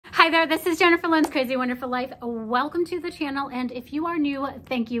Hi there, this is Jennifer Lynn's Crazy Wonderful Life. Welcome to the channel, and if you are new,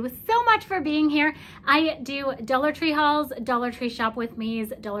 thank you so much for being here. I do Dollar Tree hauls, Dollar Tree shop with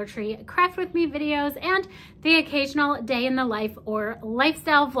me's, Dollar Tree craft with me videos, and the occasional day in the life or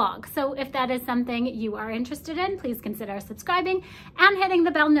lifestyle vlog. So if that is something you are interested in, please consider subscribing and hitting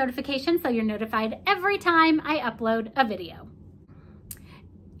the bell notification so you're notified every time I upload a video.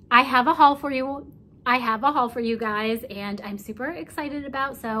 I have a haul for you guys, and I'm super excited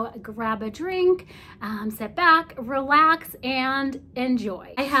about, so grab a drink, sit back, relax, and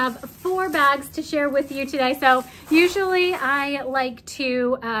enjoy. I have 4 bags to share with you today. So usually I like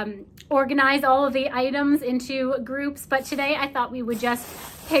to organize all of the items into groups, but today I thought we would just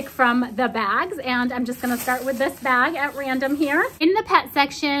pick from the bags, and I'm just gonna start with this bag at random here. In the pet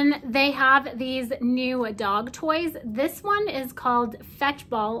section, they have these new dog toys. This one is called Fetch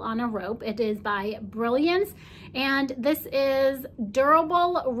Ball on a Rope. It is by Brilliance, and this is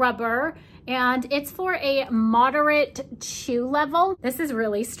durable rubber, and it's for a moderate chew level. This is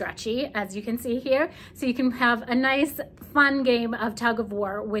really stretchy, as you can see here, so you can have a nice fun game of tug of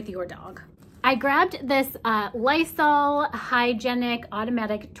war with your dog. I grabbed this Lysol Hygienic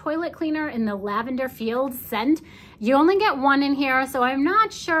Automatic Toilet Cleaner in the Lavender Field scent. You only get one in here, so I'm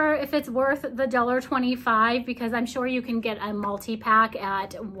not sure if it's worth the $1.25, because I'm sure you can get a multi-pack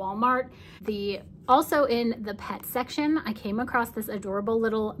at Walmart. Also in the pet section, I came across this adorable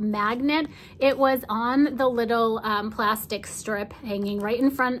little magnet. It was on the little plastic strip hanging right in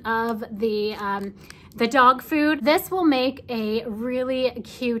front of the dog food. This will make a really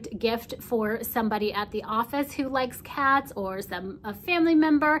cute gift for somebody at the office who likes cats, or a family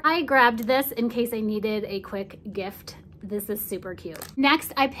member. I grabbed this in case I needed a quick gift. This is super cute.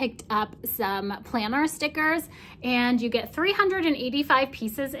 Next, I picked up some planner stickers, and you get 385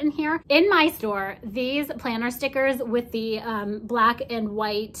 pieces in here. In my store, these planner stickers with the black and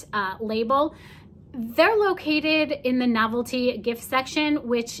white label, they're located in the novelty gift section,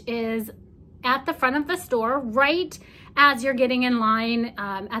 which is at the front of the store, right as you're getting in line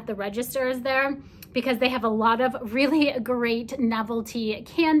at the registers there, because they have a lot of really great novelty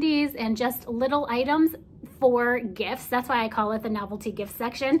candies and just little items for gifts. That's why I call it the novelty gift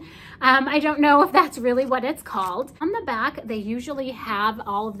section. I don't know if that's really what it's called. On the back, they usually have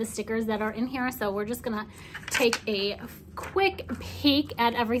all of the stickers that are in here, so we're just gonna take a quick peek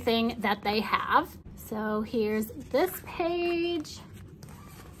at everything that they have. So here's this page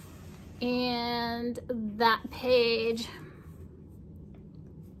and that page.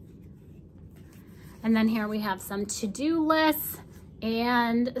 And then here we have some to-do lists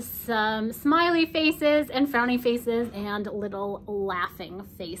and some smiley faces and frowny faces and little laughing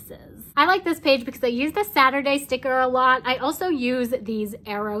faces. I like this page because I use the Saturday sticker a lot. I also use these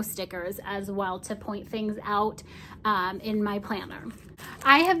arrow stickers as well to point things out in my planner.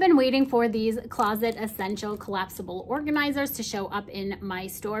 I have been waiting for these Closet Essential collapsible organizers to show up in my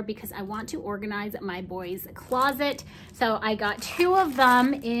store because I want to organize my boys' closet. So I got 2 of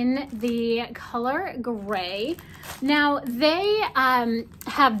them in the color gray. Now they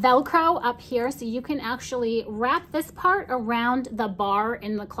have Velcro up here, so you can actually wrap this part around the bar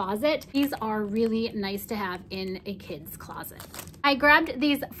in the closet. These are really nice to have in a kid's closet. I grabbed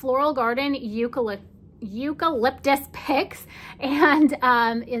these Floral Garden eucalyptus picks, and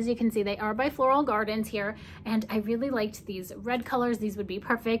as you can see, they are by Floral Gardens here, and I really liked these red colors. These would be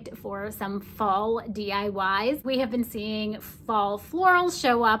perfect for some fall DIYs. We have been seeing fall florals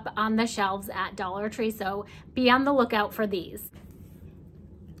show up on the shelves at Dollar Tree, so be on the lookout for these.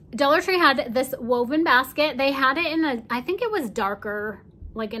 Dollar Tree had this woven basket. They had it in a, I think it was darker,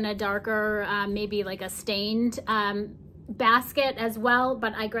 like in a darker, maybe like a stained basket as well,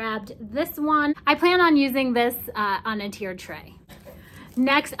 but I grabbed this one. I plan on using this on a tiered tray.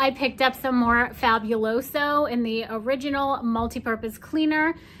 Next, I picked up some more Fabuloso in the original multi-purpose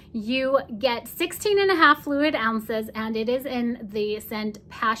cleaner. You get 16.5 fluid ounces, and it is in the scent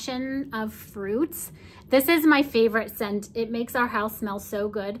Passion of Fruits. This is my favorite scent. It makes our house smell so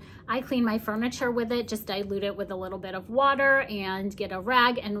good. I clean my furniture with it, just dilute it with a little bit of water and get a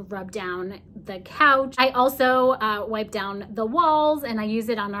rag and rub down the couch. I also wipe down the walls, and I use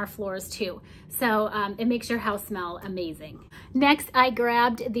it on our floors too. So it makes your house smell amazing. Next, I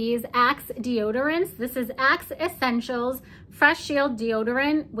grabbed these Axe deodorants. This is Axe Essentials Fresh Shield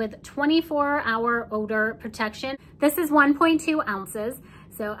Deodorant with 24-hour odor protection. This is 1.2 ounces.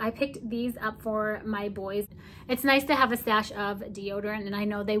 So I picked these up for my boys. It's nice to have a stash of deodorant, and I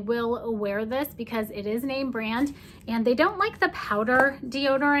know they will wear this because it is name brand, and they don't like the powder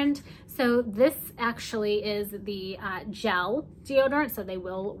deodorant. So this actually is the gel deodorant, so they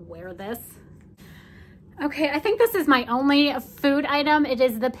will wear this. Okay, I think this is my only food item. It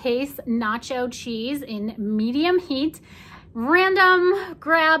is the Pace nacho cheese in medium heat. Random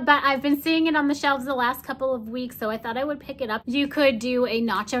grab, but I've been seeing it on the shelves the last couple of weeks, so I thought I would pick it up. You could do a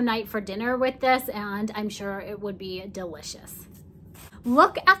nacho night for dinner with this, and I'm sure it would be delicious.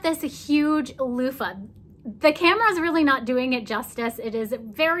 Look at this huge loofah. The camera is really not doing it justice. It is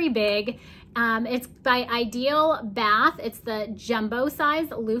very big. It's by Ideal Bath. It's the jumbo size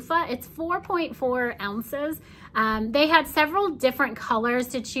loofah. It's 4.4 ounces. They had several different colors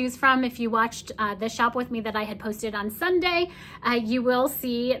to choose from. If you watched the shop with me that I had posted on Sunday, you will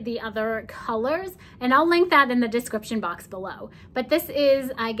see the other colors, and I'll link that in the description box below. But this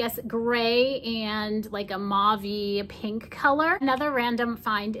is, I guess, gray and like a mauve-y pink color. Another random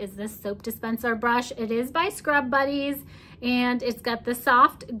find is this soap dispenser brush. It is by Scrub Buddies, and it's got the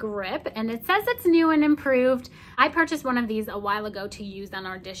soft grip, and it says it's new and improved. I purchased one of these a while ago to use on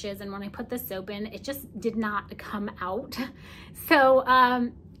our dishes, and when I put the soap in, it just did not come out. So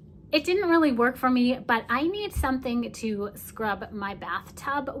it didn't really work for me, but I need something to scrub my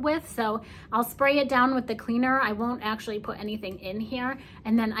bathtub with, so I'll spray it down with the cleaner. I won't actually put anything in here,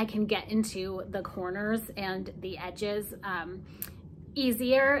 and then I can get into the corners and the edges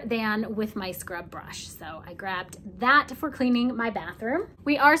easier than with my scrub brush. So I grabbed that for cleaning my bathroom.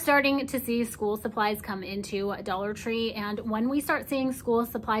 We are starting to see school supplies come into Dollar Tree, and when we start seeing school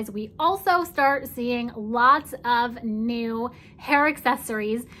supplies, we also start seeing lots of new hair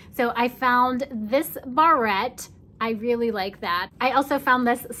accessories. So I found this barrette. I really like that. I also found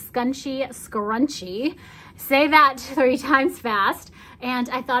this scrunchie. Say that 3 times fast. And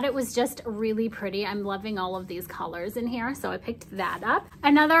I thought it was just really pretty. I'm loving all of these colors in here, so I picked that up.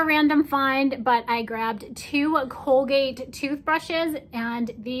 Another random find, but I grabbed 2 Colgate toothbrushes,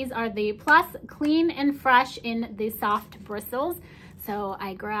 and these are the Plus Clean and Fresh in the soft bristles. So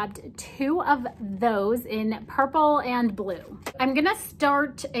I grabbed 2 of those in purple and blue. I'm gonna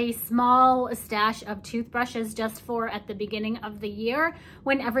start a small stash of toothbrushes just for at the beginning of the year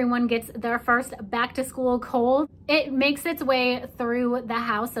when everyone gets their first back to school cold. It makes its way through the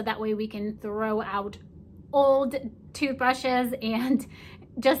house, so that way we can throw out old toothbrushes and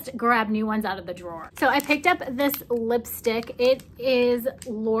just grab new ones out of the drawer. So I picked up this lipstick. It is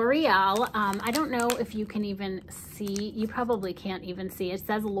L'Oreal. I don't know if you can even see. You probably can't even see. It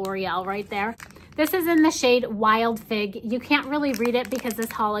says L'Oreal right there. This is in the shade Wild Fig. You can't really read it because this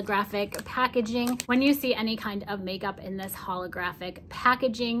holographic packaging. When you see any kind of makeup in this holographic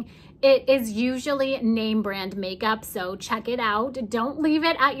packaging, it is usually name brand makeup, so check it out. Don't leave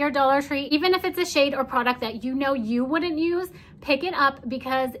it at your Dollar Tree. Even if it's a shade or product that you know you wouldn't use, pick it up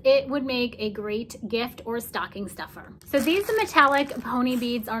because it would make a great gift or stocking stuffer. So these metallic pony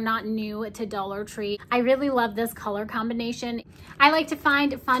beads are not new to Dollar Tree. I really love this color combination. I like to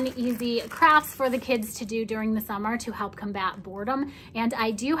find fun, easy crafts for the kids to do during the summer to help combat boredom. And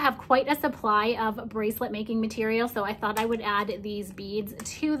I do have quite a supply of bracelet making material, so I thought I would add these beads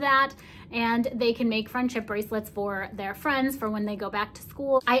to that, and they can make friendship bracelets for their friends for when they go back to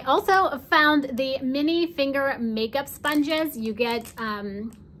school. I also found the mini finger makeup sponges. You get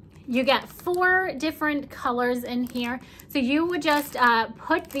 4 different colors in here. So you would just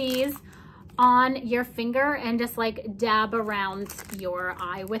put these on your finger and just like dab around your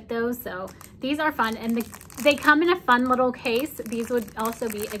eye with those. So these are fun, and they come in a fun little case. These would also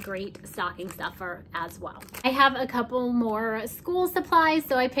be a great stocking stuffer as well. I have a couple more school supplies.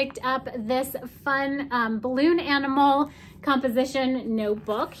 So I picked up this fun balloon animal composition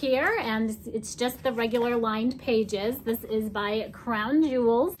notebook here, and it's just the regular lined pages. This is by Crown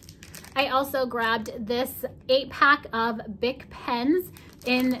Jewels. I also grabbed this 8-pack of Bic pens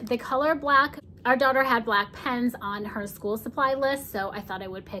in the color black. Our daughter had black pens on her school supply list, so I thought I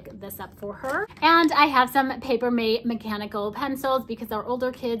would pick this up for her. And I have some Paper Mate mechanical pencils because our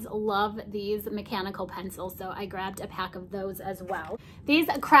older kids love these mechanical pencils, so I grabbed a pack of those as well. These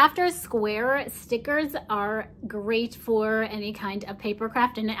Crafters Square stickers are great for any kind of paper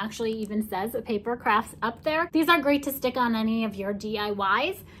craft, and it actually even says paper crafts up there. These are great to stick on any of your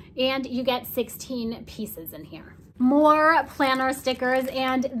DIYs, and you get 16 pieces in here. More planner stickers,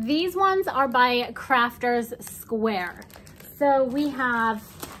 and these ones are by Crafters Square. So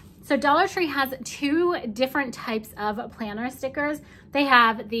Dollar Tree has 2 different types of planner stickers. They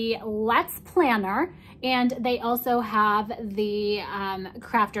have the Let's Planner, and they also have the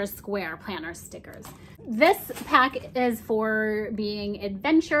Crafters Square planner stickers. This pack is for being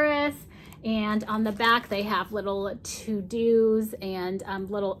adventurous, and on the back they have little to-dos and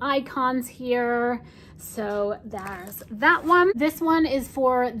little icons here. So there's that one. This one is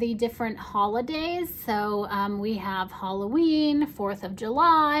for the different holidays. So we have Halloween, 4th of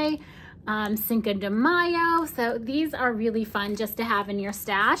July, Cinco de Mayo. So these are really fun just to have in your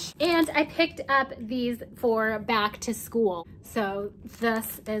stash. And I picked up these for back to school. So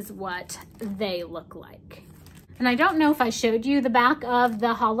this is what they look like. And I don't know if I showed you the back of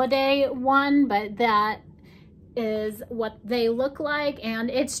the holiday one, but that is what they look like, and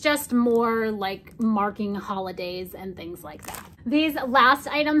it's just more like marking holidays and things like that. These last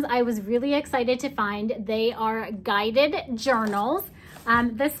items I was really excited to find. They are guided journals.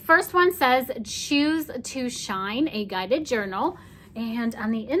 This first one says choose to shine, a guided journal, and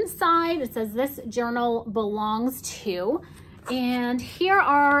on the inside it says this journal belongs to, and here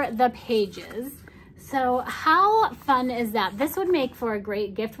are the pages. So how fun is that? This would make for a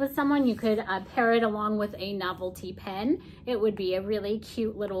great gift with someone. You could pair it along with a novelty pen. It would be a really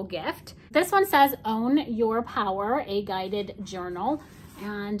cute little gift. This one says Own Your Power, a guided journal.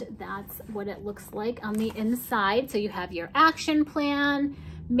 And that's what it looks like on the inside. So you have your action plan,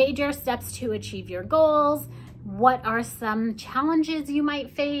 major steps to achieve your goals, what are some challenges you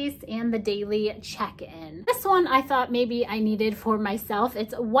might face, and the daily check-in. This one I thought maybe I needed for myself.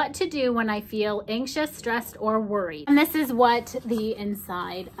 It's what to do when I feel anxious, stressed, or worried. And this is what the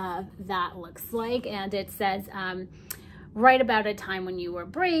inside of that looks like. And it says, write about a time when you were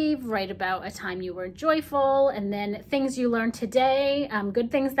brave, write about a time you were joyful, and then things you learned today,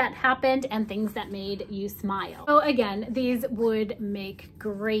 good things that happened, and things that made you smile. So again, these would make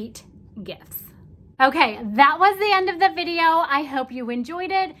great gifts. Okay, that was the end of the video. I hope you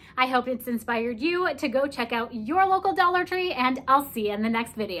enjoyed it. I hope it's inspired you to go check out your local Dollar Tree, and I'll see you in the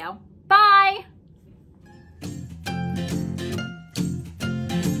next video. Bye!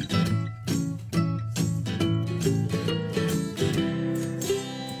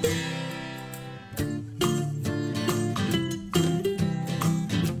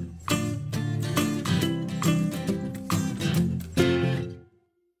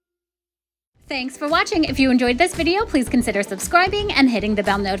 Thanks for watching. If you enjoyed this video, please consider subscribing and hitting the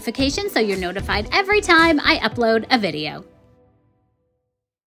bell notification so you're notified every time I upload a video.